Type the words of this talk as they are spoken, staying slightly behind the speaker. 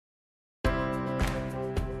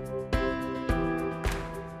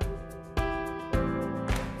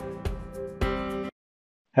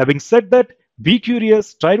Having said that, be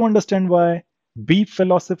curious, try to understand why, be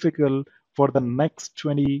philosophical for the next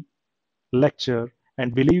 20 lecture,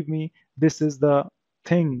 and believe me, this is the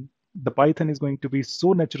thing. The Python is going to be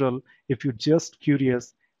so natural if you just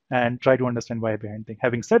curious and try to understand why behind thing.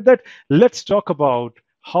 Having said that, let's talk about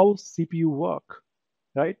how CPU work,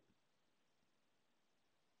 right?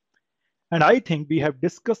 And I think we have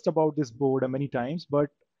discussed about this board many times, but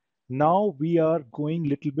now we are going a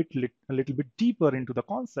little bit deeper into the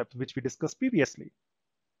concept which we discussed previously,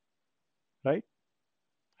 right?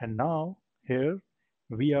 And now here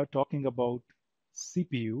we are talking about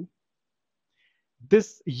CPU.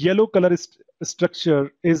 This yellow color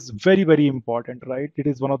structure is very important, right? It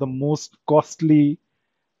is one of the most costly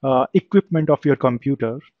equipment of your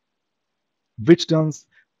computer, which runs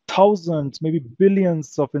thousands, maybe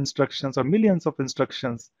billions of instructions or millions of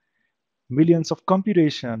instructions, millions of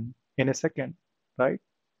computation in a second, right?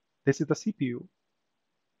 This is the CPU.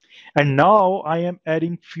 And now I am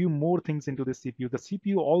adding few more things into the CPU. The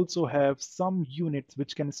CPU also have some units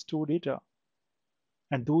which can store data.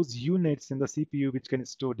 And those units in the CPU which can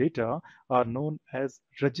store data are known as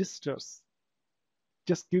registers.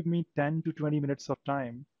 Just give me 10 to 20 minutes of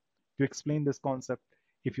time to explain this concept.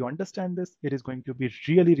 If you understand this, it is going to be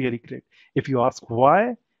really great. If you ask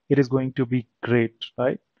why, it is going to be great,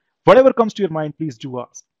 right? Whatever comes to your mind, please do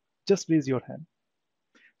ask. Just raise your hand.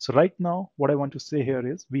 So right now, what I want to say here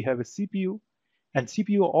is we have a CPU, and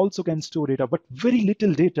CPU also can store data, but very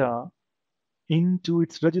little data into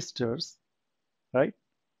its registers, right?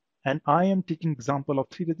 And I am taking example of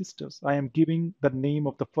three registers. I am giving the name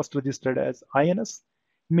of the first register as INS.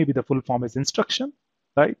 Maybe the full form is instruction,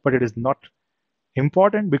 right? But it is not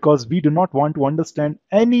important because we do not want to understand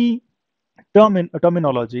any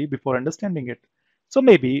terminology before understanding it. So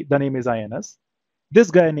maybe the name is INS.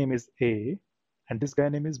 This guy name is A, and this guy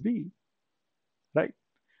name is B, right?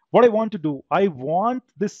 What I want to do, I want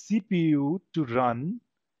this CPU to run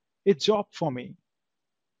a job for me.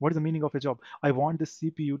 What is the meaning of a job? I want the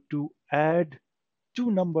CPU to add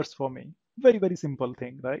two numbers for me. Very simple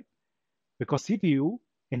thing, right? Because CPU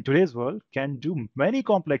in today's world can do many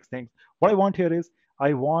complex things. What I want here is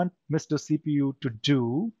I want Mr. CPU to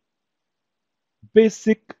do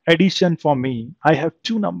basic addition for me. I have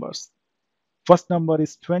two numbers. First number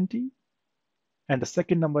is 20 and the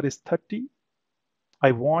second number is 30.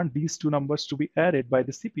 I want these two numbers to be added by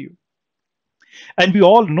the CPU. And we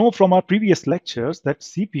all know from our previous lectures that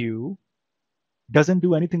CPU doesn't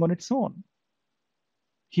do anything on its own.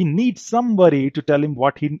 He needs somebody to tell him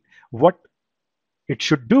what it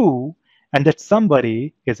should do, and that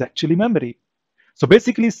somebody is actually memory. So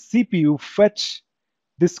basically, CPU fetch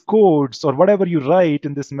these codes or whatever you write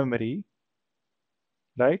in this memory,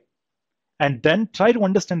 right? And then try to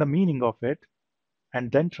understand the meaning of it, and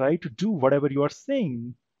then try to do whatever you are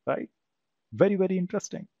saying, right? Very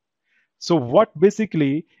interesting. So what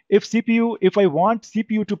basically, if I want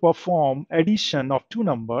CPU to perform addition of two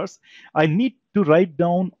numbers, I need to write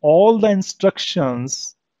down all the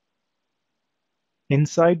instructions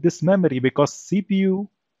inside this memory because CPU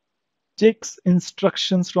takes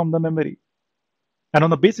instructions from the memory. And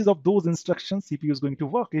on the basis of those instructions, CPU is going to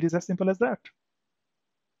work. It is as simple as that,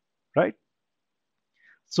 right?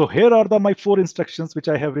 So here are my four instructions which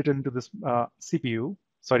I have written into this CPU,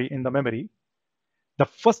 sorry, in the memory. The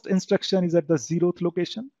first instruction is at the 0th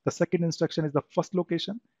location. The second instruction is the first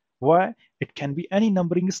location. Why? It can be any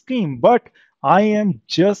numbering scheme, but I am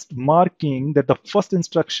just marking that the first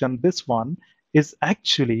instruction, this one, is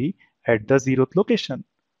actually at the 0th location.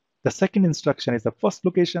 The second instruction is the first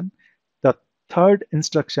location. The third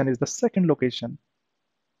instruction is the second location,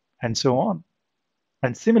 and so on.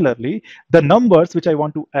 And similarly, the numbers which I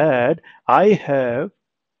want to add, I have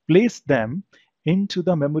placed them into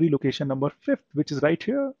the memory location number 5th, which is right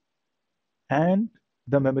here, and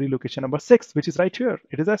the memory location number 6, which is right here.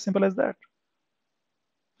 It is as simple as that.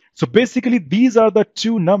 So basically, these are the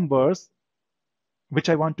two numbers which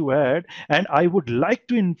I want to add, and I would like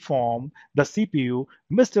to inform the CPU,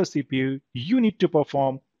 Mr. CPU, you need to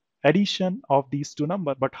perform addition of these two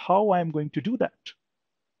numbers. But how I am going to do that?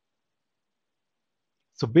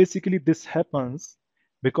 So basically, this happens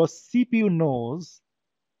because CPU knows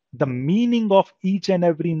the meaning of each and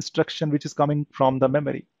every instruction which is coming from the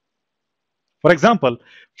memory. For example,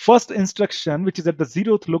 first instruction, which is at the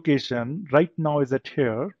 0th location, right now is at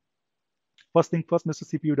here. First thing first, Mr.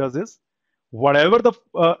 CPU does is, whatever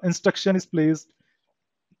the instruction is placed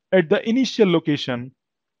at the initial location,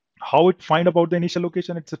 how it find about the initial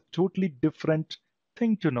location, it's a totally different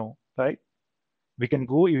thing to know, right? We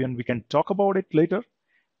can talk about it later,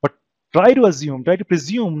 but try to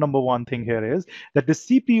presume number one thing here is that the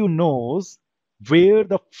CPU knows where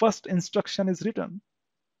the first instruction is written.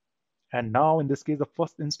 And now in this case, the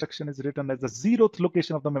first instruction is written as the 0th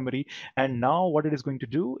location of the memory. And now what it is going to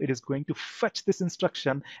do, it is going to fetch this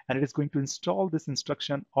instruction and it is going to install this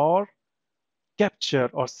instruction or capture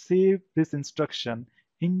or save this instruction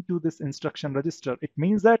into this instruction register. It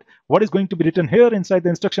means that what is going to be written here inside the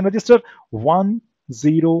instruction register?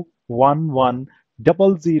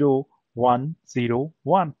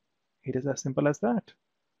 1011000101. It is as simple as that,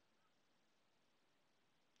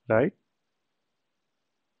 right?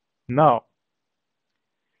 Now,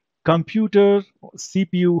 computer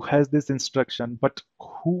CPU has this instruction, but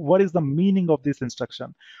what is the meaning of this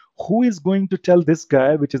instruction? Who is going to tell this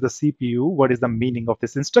guy, which is the CPU, what is the meaning of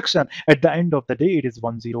this instruction? At the end of the day, it is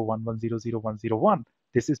 1011000101.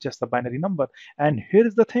 This is just a binary number. And here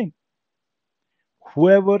is the thing.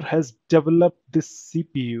 Whoever has developed this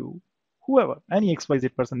CPU, whoever, any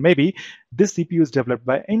XYZ person, maybe this CPU is developed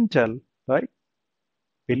by Intel, right?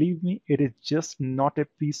 Believe me, it is just not a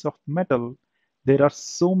piece of metal. There are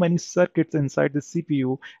so many circuits inside the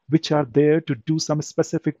CPU which are there to do some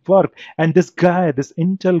specific work. And this guy, this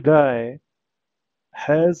Intel guy,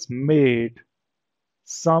 has made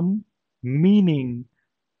some meaning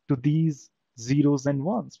to these zeros and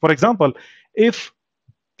ones. For example, if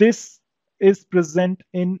this is present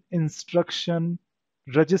in instruction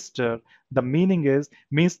register, the meaning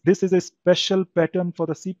means this is a special pattern for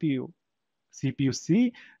the CPU. CPU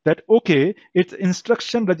see that, okay, its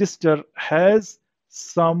instruction register has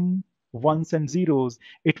some ones and zeros.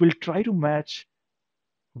 It will try to match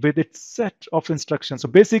with its set of instructions. So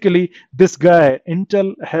basically, this guy,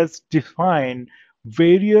 Intel, has defined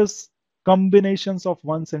various combinations of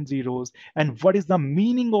ones and zeros and what is the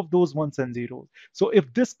meaning of those ones and zeros. So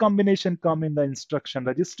if this combination come in the instruction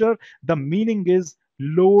register, the meaning is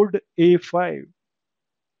load A5.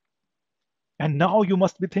 And now you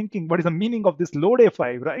must be thinking, what is the meaning of this load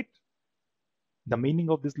A5, right? The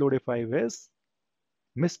meaning of this load A5 is,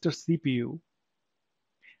 Mr. CPU,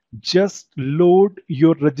 just load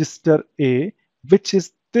your register A, which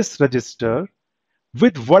is this register,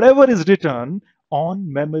 with whatever is written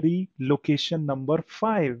on memory location number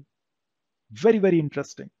 5. Very, very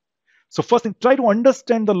interesting. So first thing, try to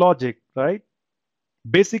understand the logic, right?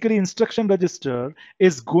 Basically, instruction register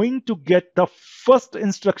is going to get the first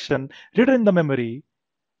instruction written in the memory,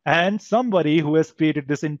 and somebody who has created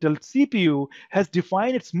this Intel CPU has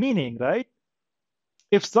defined its meaning, right?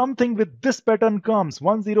 If something with this pattern comes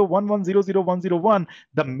 1011000101,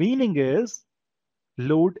 the meaning is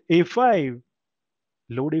load A5.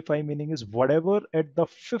 Load A5 meaning is whatever at the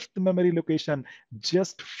 5th memory location,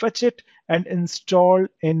 just fetch it and install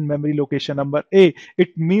in memory location number A.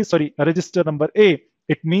 It means, sorry, register number A.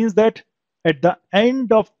 It means that at the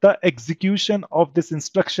end of the execution of this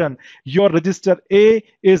instruction, your register A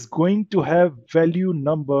is going to have value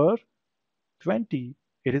number 20.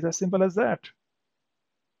 It is as simple as that.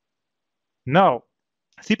 Now,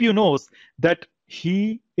 CPU knows that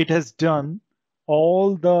it has done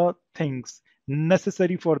all the things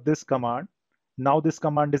necessary for this command. Now this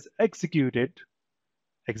command is executed.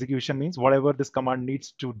 Execution means whatever this command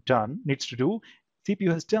needs to do,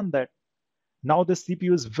 CPU has done that. Now the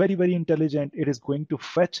CPU is very, very intelligent. It is going to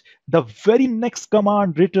fetch the very next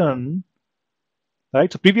command written,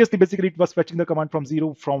 right? So previously, basically, it was fetching the command from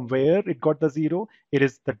 0, from where it got the 0. It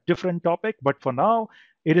is the different topic, but for now,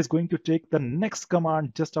 it is going to take the next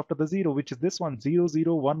command just after the 0, which is this one,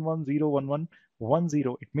 0011011110.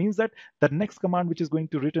 It means that the next command which is going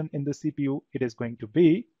to written in the CPU, it is going to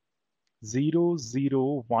be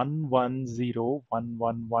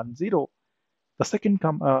 0011011110. The second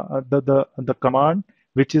the command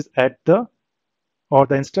which is at the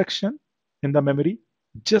instruction in the memory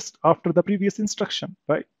just after the previous instruction,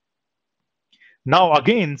 right? Now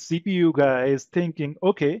again, CPU guy is thinking,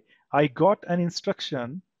 okay, I got an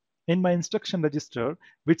instruction in my instruction register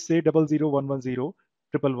which say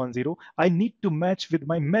 00110110. I need to match with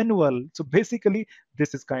my manual. So basically,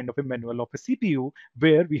 this is kind of a manual of a CPU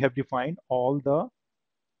where we have defined all the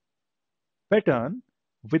pattern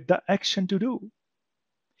with the action to do.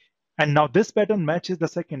 And now this pattern matches the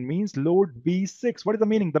second, means load B6. What is the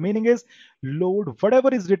meaning? The meaning is load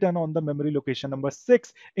whatever is written on the memory location number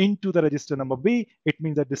 6 into the register number B. It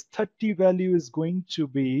means that this 30 value is going to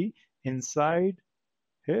be inside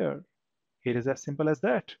here. It is as simple as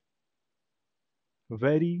that.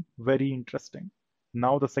 Very, very interesting.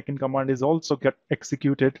 Now the second command is also get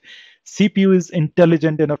executed. CPU is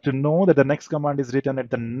intelligent enough to know that the next command is written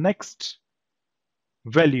at the next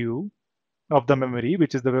value of the memory,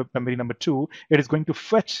 which is the memory number 2. It is going to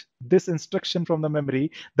fetch this instruction from the memory.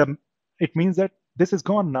 It means that This is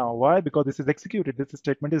gone now. Why? Because this is executed. This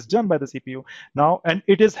statement is done by the CPU now, and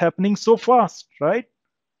it is happening so fast, right?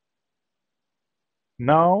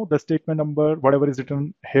 Now the statement number, whatever is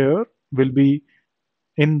written here, will be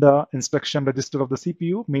in the instruction register of the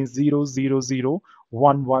CPU, means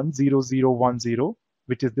 000110010,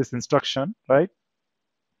 which is this instruction, right?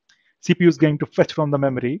 CPU is going to fetch from the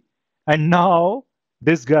memory. And now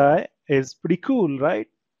this guy is pretty cool, right?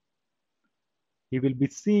 He will be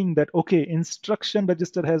seeing that, okay, instruction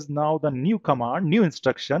register has now the new command, new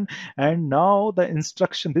instruction, and now the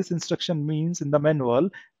instruction, this instruction means in the manual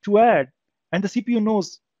to add. And the CPU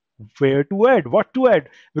knows where to add, what to add,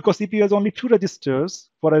 because CPU has only two registers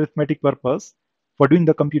for arithmetic purpose, for doing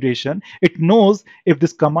the computation. It knows if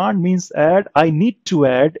this command means add, I need to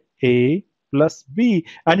add A plus B.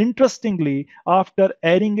 And interestingly, after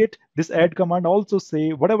adding it, this add command also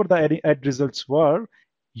say whatever the add results were,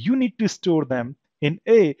 you need to store them in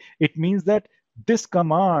A. It means that this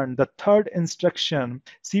command, the third instruction,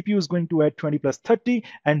 CPU is going to add 20 plus 30,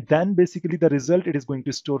 and then basically the result it is going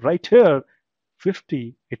to store right here,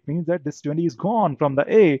 50. It means that this 20 is gone from the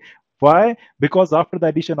A. Why? Because after the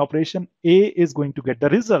addition operation, A is going to get the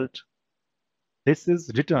result. This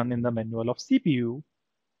is written in the manual of CPU.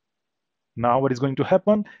 Now what is going to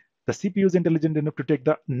happen? The CPU is intelligent enough to take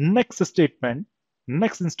the next statement,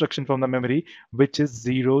 next instruction from the memory, which is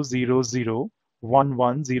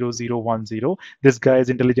 000110010. This guy is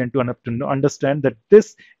intelligent enough to understand that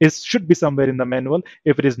this should be somewhere in the manual.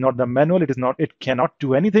 If it is not the manual, it cannot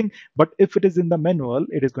do anything. But if it is in the manual,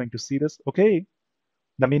 it is going to see this. Okay,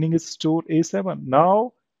 the meaning is store A7.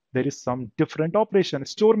 Now there is some different operation.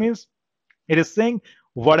 Store means it is saying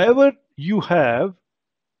whatever you have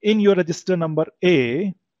in your register number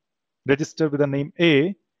A, register with the name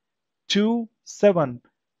A, to 7,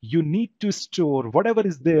 you need to store whatever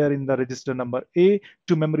is there in the register number A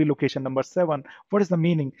to memory location number 7. What is the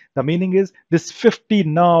meaning? The meaning is this 50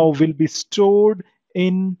 now will be stored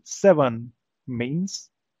in 7, means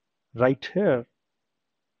right here.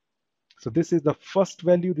 So this is the first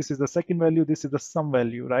value, this is the second value, this is the sum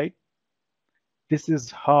value, right? This is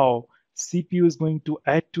how CPU is going to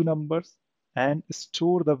add two numbers and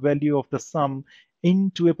store the value of the sum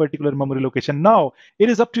into a particular memory location. Now, it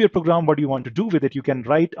is up to your program what you want to do with it. You can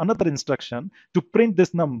write another instruction to print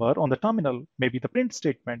this number on the terminal, maybe the print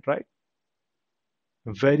statement, right?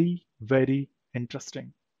 Very, very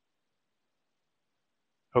interesting.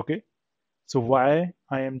 Okay, so why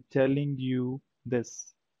I am telling you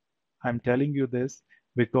this? I'm telling you this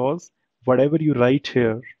because whatever you write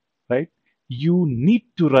here, right, you need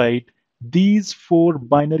to write these four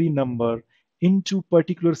binary number into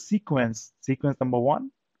particular sequence. Sequence number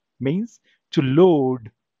 1 means to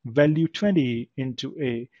load value 20 into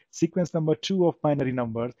A. Sequence number 2 of binary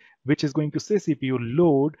numbers, which is going to say CPU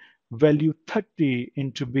load value 30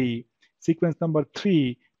 into B. Sequence number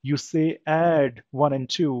 3, you say add 1 and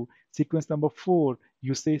 2. Sequence number 4,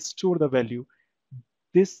 you say store the value.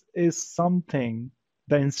 This is something,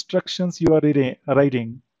 the instructions you are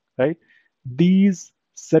writing, right? These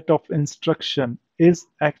set of instruction is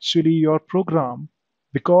actually your program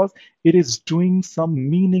because it is doing some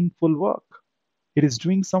meaningful work. It is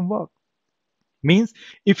doing some work. Means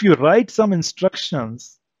if you write some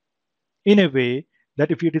instructions in a way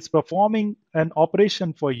that if it is performing an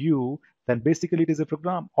operation for you, then basically it is a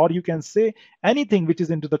program. Or you can say anything which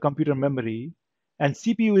is into the computer memory and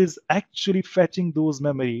CPU is actually fetching those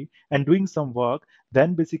memory and doing some work,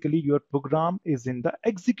 then basically your program is in the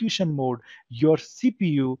execution mode. Your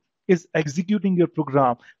CPU is executing your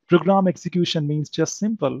program. Program execution means just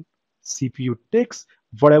simple. CPU takes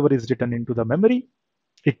whatever is written into the memory.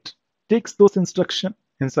 It takes those instructions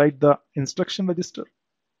inside the instruction register,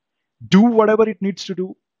 do whatever it needs to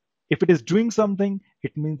do. If it is doing something,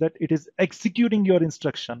 it means that it is executing your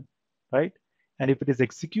instruction, right? And if it is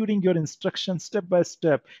executing your instruction step by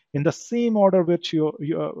step in the same order which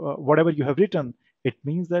whatever you have written, it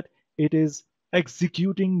means that it is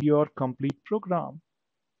executing your complete program.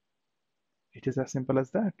 It is as simple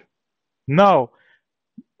as that. Now,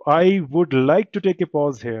 I would like to take a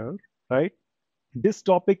pause here, right? This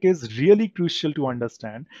topic is really crucial to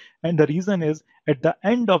understand. And the reason is at the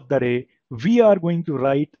end of the day, we are going to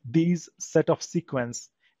write these set of sequence.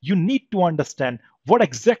 You need to understand what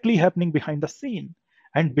exactly happening behind the scene.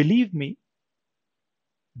 And believe me,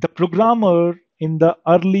 the programmer in the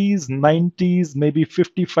early 90s, maybe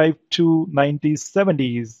 55 to 90s,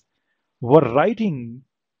 70s, were writing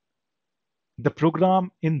the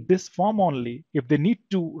program in this form only. If they need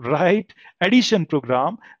to write addition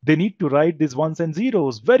program, they need to write these ones and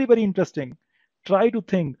zeros. Very, very interesting. Try to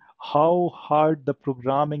think how hard the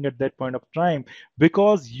programming at that point of time,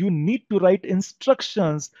 because you need to write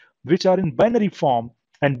instructions which are in binary form,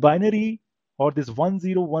 and binary or this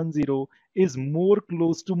 1010 is more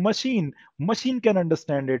close to machine can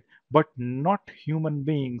understand it, but not human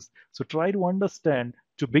beings. So try to understand.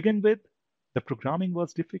 To begin with, the programming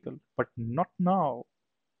was difficult, but not now.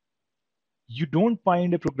 You don't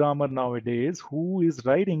find a programmer nowadays who is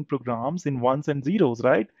writing programs in ones and zeros,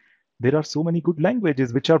 right? There are so many good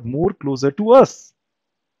languages which are more closer to us.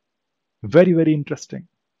 Very, very interesting.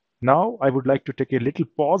 Now, I would like to take a little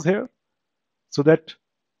pause here so that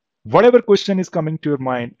whatever question is coming to your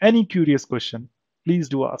mind, any curious question, please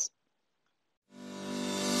do ask.